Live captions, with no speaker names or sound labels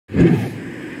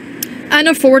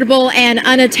unaffordable and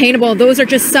unattainable. Those are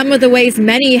just some of the ways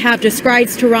many have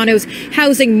described Toronto's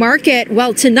housing market.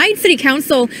 Well, tonight, City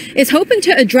Council is hoping to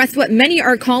address what many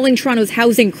are calling Toronto's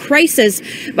housing crisis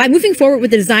by moving forward with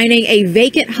designing a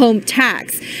vacant home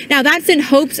tax. Now, that's in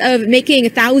hopes of making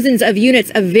thousands of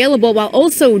units available while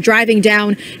also driving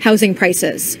down housing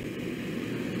prices.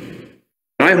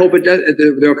 I hope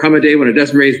there'll come a day when it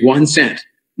doesn't raise 1 cent,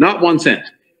 not 1 cent.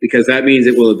 Because that means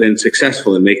it will have been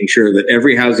successful in making sure that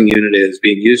every housing unit is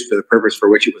being used for the purpose for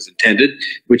which it was intended,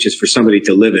 which is for somebody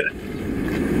to live in it.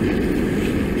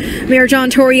 Mayor John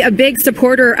Tory, a big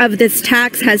supporter of this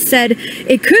tax, has said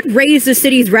it could raise the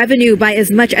city's revenue by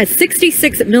as much as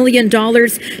 $66 million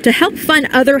to help fund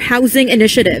other housing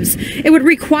initiatives. It would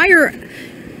require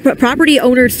property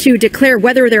owners to declare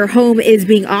whether their home is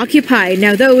being occupied.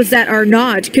 Now, those that are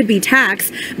not could be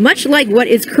taxed, much like what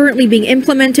is currently being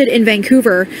implemented in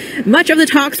Vancouver. Much of the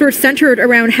talks were centered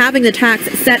around having the tax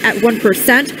set at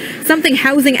 1%, something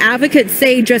housing advocates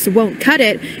say just won't cut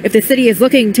it if the city is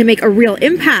looking to make a real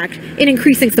impact in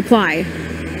increasing supply.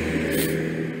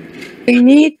 They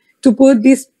need to put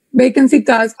this vacancy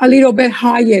tax a little bit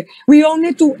higher. We owe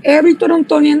it to every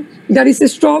Torontonian that is a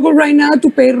struggle right now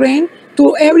to pay rent,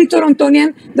 to every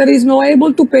Torontonian that is not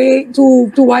able to pay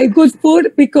to buy good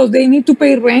food because they need to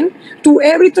pay rent, to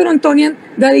every Torontonian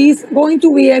that is going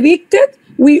to be evicted.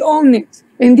 We own it.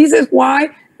 And this is why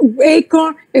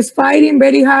Acorn is fighting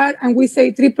very hard, and we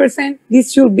say 3%.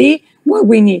 This should be what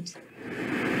we need.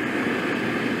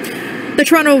 The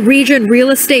Toronto Region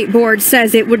Real Estate Board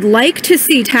says it would like to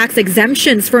see tax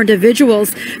exemptions for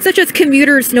individuals such as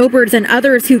commuters, snowbirds, and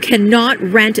others who cannot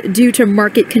rent due to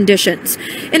market conditions.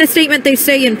 In a statement, they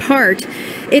say in part,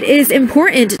 it is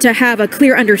important to have a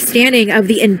clear understanding of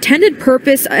the intended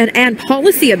purpose and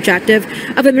policy objective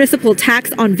of a municipal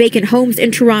tax on vacant homes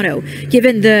in Toronto.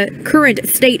 Given the current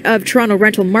state of Toronto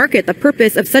rental market, the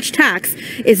purpose of such tax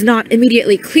is not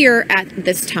immediately clear at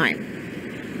this time.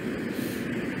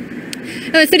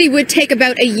 The city would take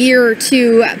about a year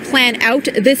to plan out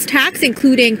this tax,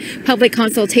 including public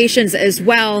consultations as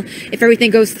well. If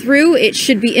everything goes through, it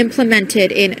should be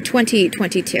implemented in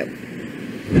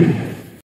 2022.